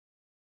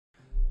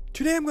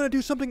Today I'm going to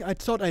do something I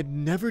thought I'd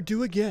never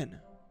do again.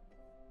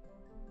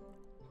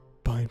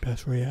 Buying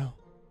Pass Royale.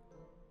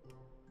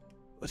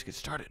 Let's get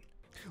started.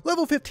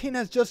 Level 15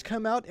 has just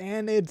come out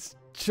and it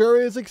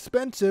sure is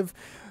expensive.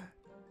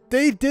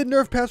 They did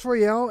nerf Pass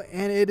Royale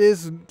and it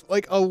is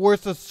like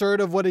worth a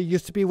third of what it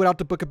used to be without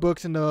the Book of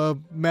Books and the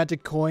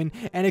magic coin.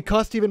 And it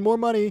costs even more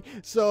money.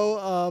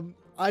 So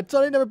I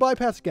thought I'd never buy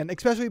Pass again.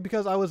 Especially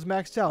because I was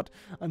maxed out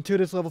until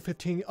this level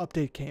 15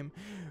 update came.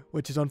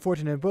 Which is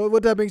unfortunate. But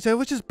with that being said,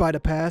 let's just buy the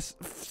pass.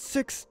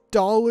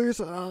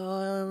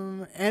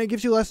 $6. And it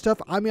gives you less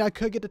stuff. I mean, I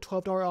could get the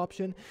 $12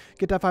 option.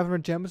 Get that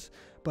 500 gems.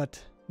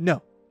 But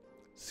no.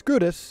 Screw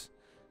this.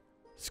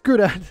 Screw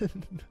that.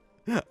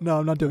 No,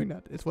 I'm not doing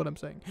that. It's what I'm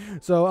saying.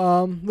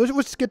 So, let's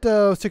just get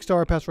the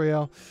 $6 Pass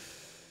Royale.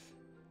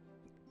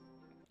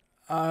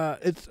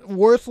 It's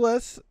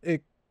worthless.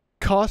 It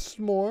costs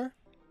more.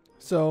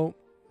 So,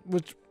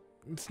 which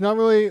it's not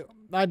really.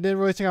 I didn't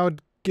really think I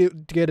would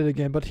get it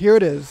again, but here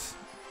it is.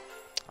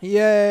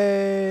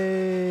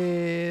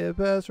 Yay!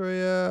 Pass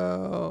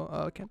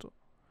Royale. Cancel.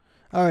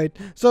 Alright,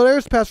 so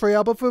there's Pass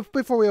Royale, but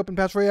before we open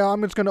Pass Royale,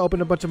 I'm just going to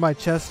open a bunch of my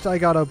chests. I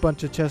got a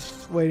bunch of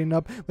chests waiting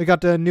up. We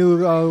got the new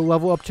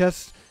level up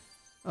chests.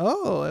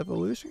 Oh,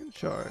 evolution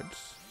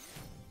shards.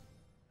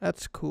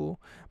 That's cool.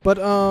 But,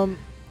 I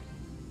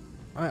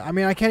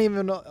mean, I can't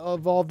even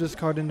evolve this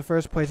card in the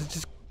first place. It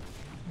just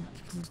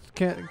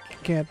can't,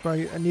 bro.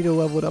 I need to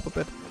level it up a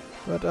bit.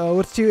 But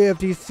let's see if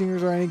these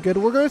things are any good.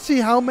 We're going to see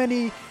how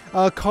many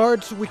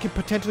cards we can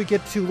potentially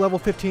get to level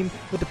 15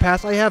 with the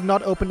pass. I have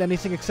not opened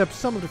anything except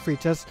some of the free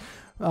chests.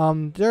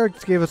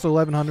 Derek gave us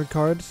 1,100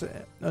 cards.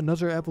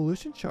 Another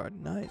evolution shard.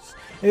 Nice.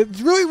 It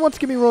really wants to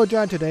give me Royal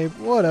Giant today.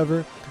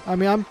 Whatever. I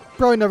mean, I'm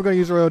probably never going to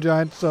use Royal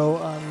Giant, so,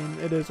 I mean,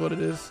 it is what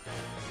it is.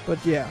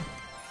 But, yeah.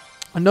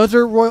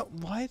 Another Royal...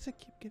 Why does it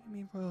keep giving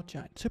me Royal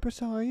Giant?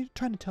 Supercell, are you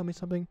trying to tell me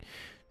something?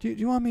 Do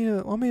you want me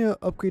to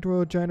upgrade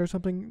Royal Giant or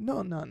something?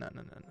 No.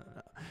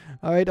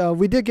 Alright,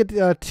 we did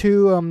get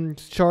 2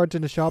 shards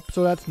in the shop,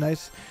 so that's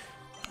nice.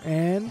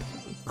 And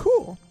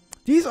cool.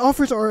 These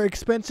offers are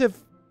expensive.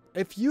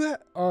 If you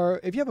have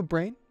a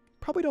brain,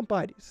 probably don't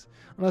buy these.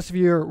 Unless if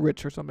you're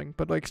rich or something.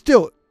 But like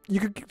still, you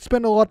could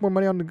spend a lot more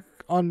money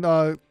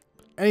on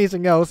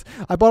anything else.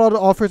 I bought all the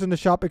offers in the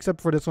shop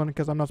except for this one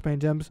because I'm not spending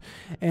gems.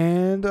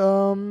 And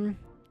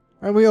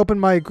we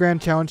opened my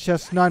Grand Challenge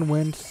chest, 9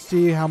 wins,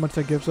 see how much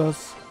that gives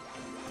us.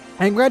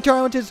 And Grand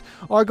Challenges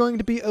are going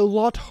to be a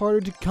lot harder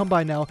to come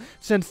by now,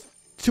 since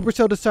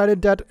Supercell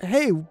decided that,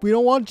 hey, we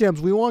don't want gems,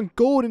 we want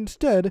gold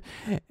instead.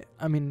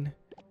 I mean,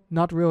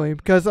 not really,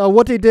 because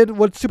what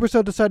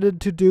Supercell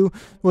decided to do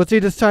was they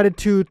decided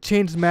to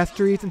change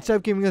masteries. Instead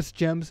of giving us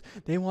gems,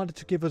 they wanted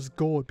to give us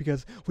gold,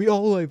 because we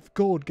all have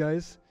gold,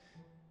 guys.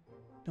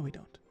 No, we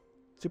don't.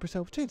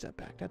 Supercell changed that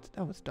back.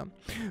 That was dumb.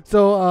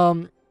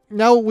 So,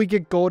 now we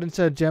get gold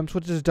instead of gems,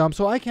 which is dumb,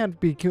 so I can't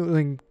be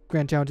doing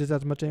Grand Challenges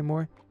as much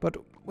anymore. But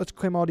let's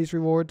claim all these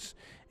rewards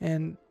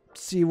and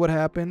see what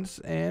happens,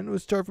 and we'll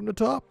start from the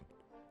top.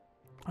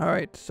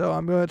 Alright, so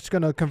I'm just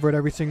gonna convert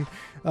everything,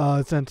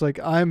 since like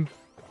I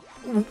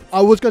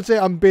was gonna say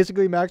I'm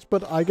basically maxed,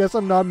 but I guess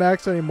I'm not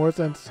maxed anymore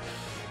since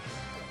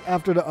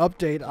after the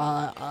update,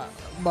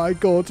 my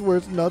gold's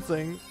worth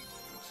nothing.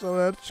 So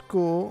that's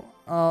cool.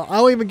 I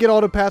don't even get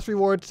all the pass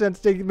rewards since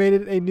they made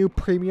it a new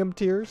premium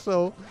tier,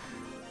 so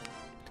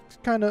it's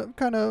kind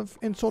of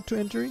insult to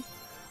injury.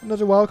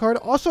 Another wild card.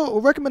 Also, a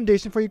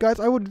recommendation for you guys.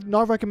 I would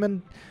not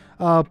recommend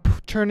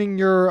turning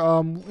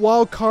your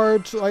wild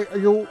cards, like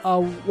your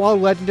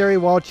wild legendary,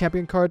 wild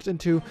champion cards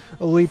into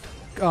elite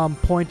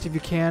points if you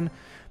can.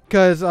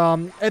 Because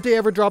if they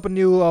ever drop a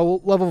new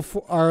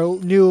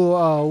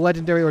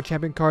legendary or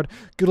champion card,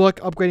 good luck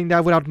upgrading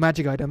that without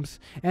magic items.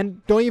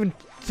 And don't even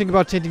think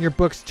about changing your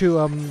books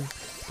to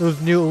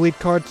those new elite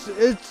cards.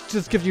 It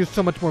just gives you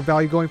so much more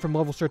value going from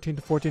level 13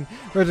 to 14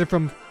 rather than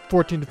from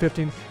 14 to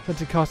 15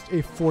 since it costs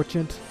a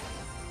fortune.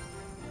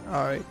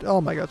 Alright, oh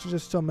my gosh, there's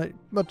just so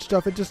much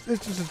stuff. It's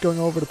just going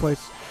all over the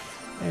place.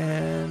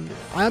 And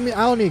I mean,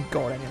 I don't need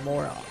gold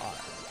anymore,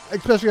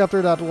 especially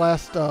after that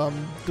last the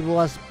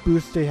last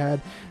boost they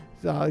had.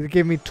 It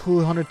gave me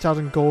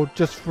 200,000 gold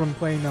just from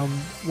playing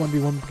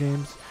 1v1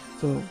 games.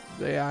 So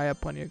yeah, I have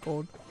plenty of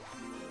gold.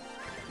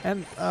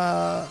 And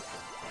I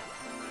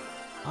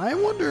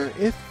wonder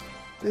if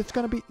it's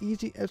gonna be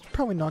easy. It's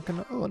probably not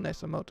gonna. Oh, a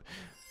nice emote.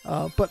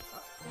 But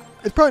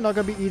it's probably not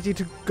going to be easy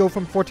to go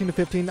from 14 to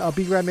 15.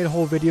 B-Grad made a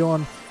whole video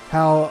on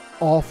how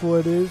awful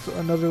it is.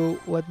 Another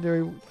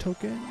legendary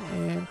token.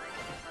 And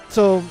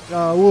so,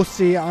 we'll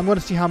see. I'm going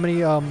to see how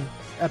many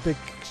epic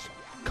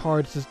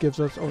cards this gives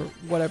us, or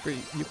whatever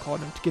you call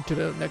them, to get to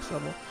the next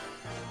level.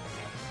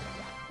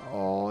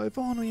 Oh, if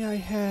only I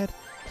had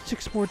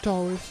 $6 more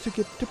to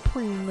get the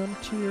premium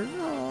tier.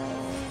 Oh,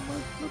 my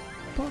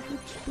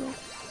pockets broke.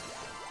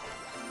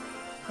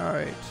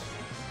 Alright.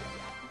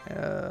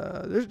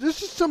 There's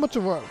just so much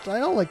work. I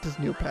don't like this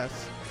new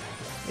pass.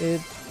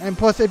 And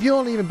plus, if you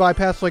don't even buy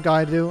pass like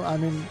I do, I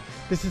mean,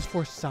 this is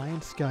for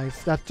science,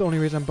 guys. That's the only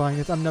reason I'm buying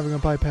this. I'm never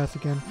gonna buy pass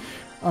again,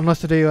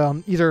 unless they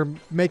either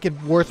make it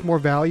worth more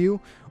value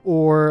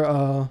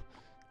or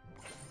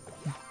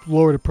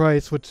lower the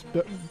price, which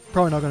they're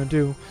probably not going to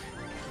do.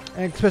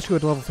 And especially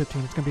with level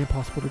 15, it's going to be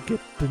impossible to get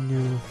the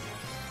new,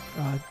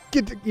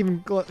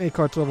 even any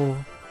cards level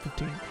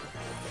 15.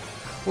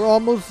 We're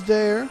almost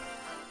there.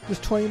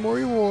 Just 20 more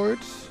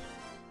rewards.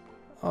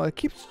 Oh, it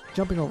keeps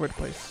jumping over the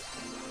place.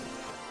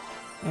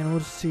 And we'll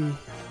see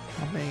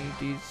how many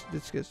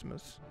this gives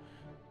us.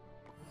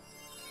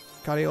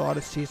 Got a lot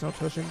of seasonal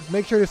tokens.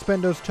 Make sure to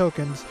spend those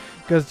tokens,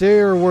 because they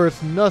are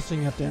worth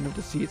nothing at the end of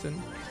the season.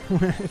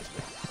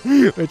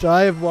 Which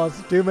I have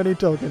lost too many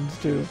tokens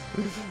to.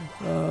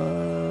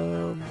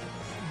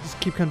 Just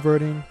keep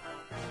converting.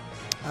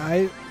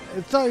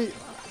 It's not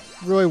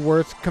really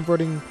worth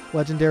converting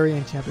legendary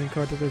and champion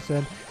cards, as I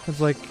said. It's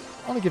like,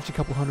 only gives you a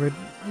couple hundred.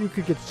 You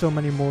could get so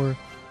many more.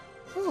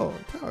 Oh,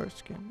 tower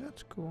skin.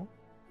 That's cool.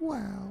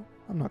 Wow.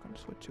 I'm not going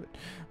to switch to it.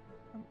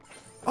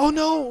 Oh,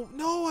 no.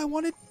 No, I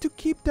wanted to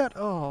keep that.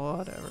 Oh,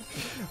 whatever.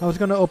 I was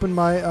going to open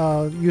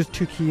my, use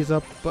 2 keys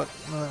up, but...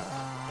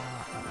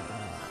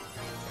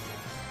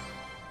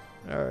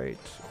 Alright.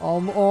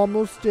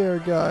 Almost there,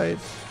 guys.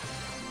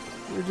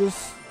 We're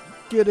just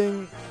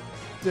getting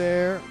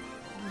there.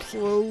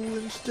 Slow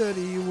and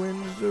steady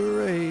wins the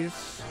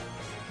race.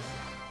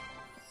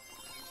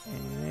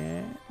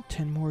 And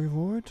 10 more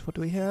rewards. What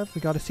do we have?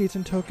 We got a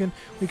season token.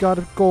 We got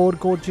a gold.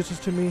 Gold juices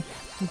to me.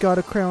 We got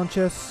a crown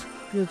chest.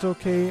 It's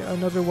okay.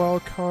 Another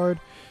wild card.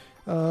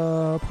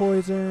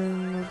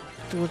 Poison.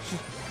 Which is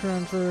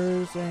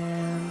transfers.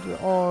 And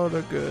all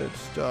the good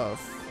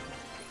stuff.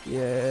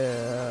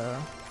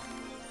 Yeah.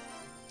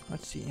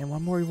 Let's see. And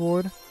one more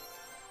reward.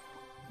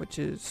 Which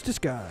is this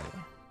guy.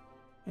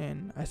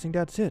 And I think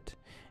that's it.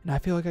 And I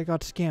feel like I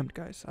got scammed,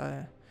 guys.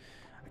 I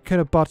could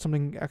have bought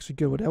something actually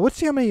good with that. Let's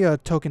see how many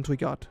tokens we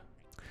got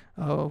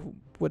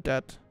with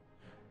that.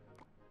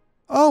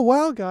 Oh,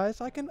 wow, guys.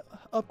 I can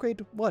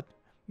upgrade, what?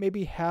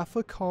 Maybe half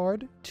a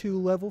card to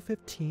level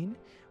 15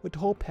 with the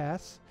whole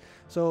pass.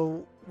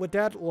 So, with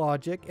that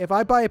logic, if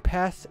I buy a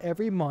pass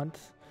every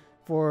month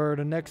for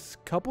the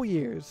next couple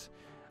years,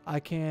 I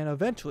can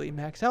eventually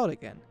max out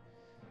again.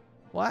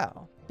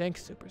 Wow.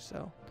 Thanks,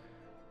 Supercell.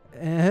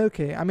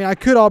 Okay, I mean, I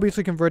could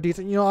obviously convert these.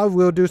 You know, I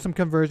will do some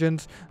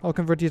conversions. I'll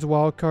convert these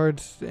wild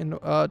cards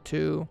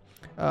to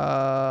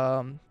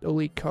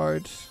elite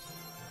cards.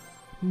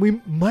 We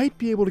might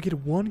be able to get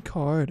one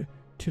card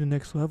to the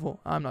next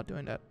level. I'm not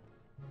doing that.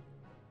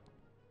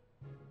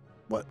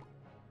 What?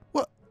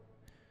 What?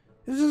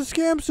 This is a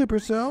scam,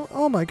 Supercell.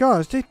 Oh my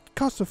gosh, they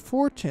cost a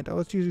fortune. Oh,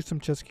 let's use some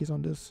chest keys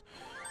on this.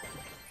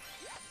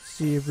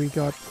 See if we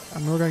got...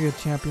 we're going to get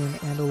a champion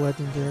and a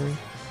legendary,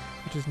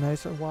 which is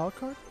nice. A wild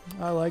card.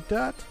 I like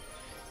that.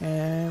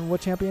 And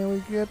what champion we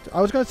get?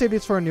 I was going to save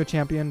this for a new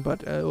champion,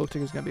 but it looks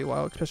like it's going to be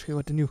wild, especially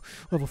with the new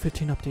level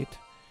 15 update.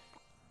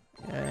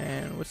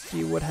 And let's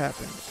see what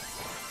happens.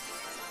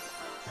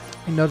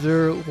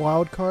 Another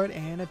wild card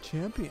and a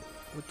champion.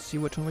 Let's see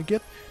which one we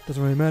get.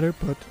 Doesn't really matter,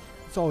 but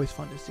it's always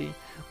fun to see.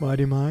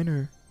 Mighty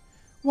Miner.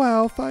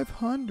 Wow,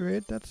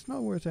 500. That's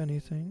not worth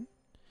anything.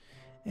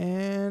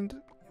 And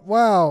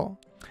wow.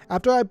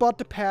 After I bought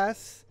the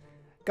pass,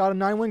 got a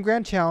 9-win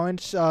grand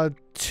challenge,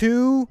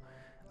 2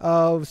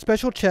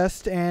 special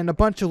chests, and a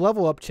bunch of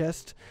level up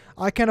chests,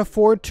 I can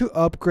afford to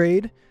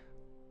upgrade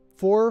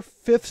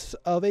 4/5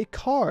 of a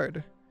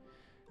card.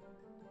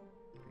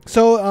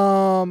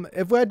 So,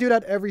 if I do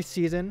that every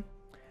season,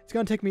 it's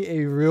going to take me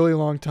a really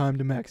long time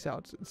to max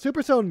out.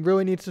 Supercell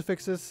really needs to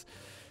fix this,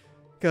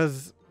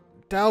 because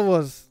that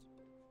was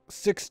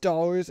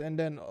 $6 and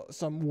then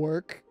some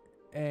work,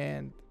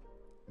 and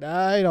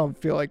I don't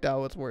feel like that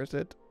was worth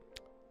it.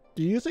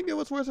 Do you think it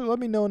was worth it? Let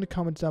me know in the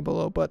comments down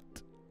below. But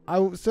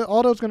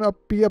Aldo's going to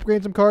be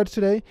upgrading some cards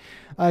today.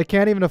 I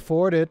can't even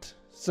afford it,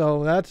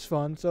 so that's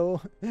fun.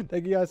 So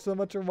thank you guys so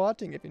much for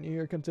watching. If you're new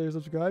here, consider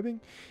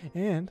subscribing,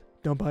 and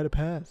don't buy the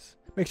pass.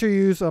 Make sure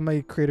you use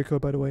my creator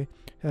code, by the way.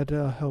 That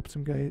helps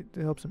him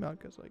out,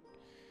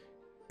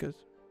 because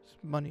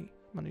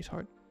money's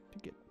hard to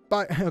get.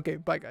 Bye. Okay,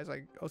 bye guys.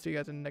 I'll see you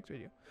guys in the next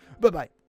video. Bye bye.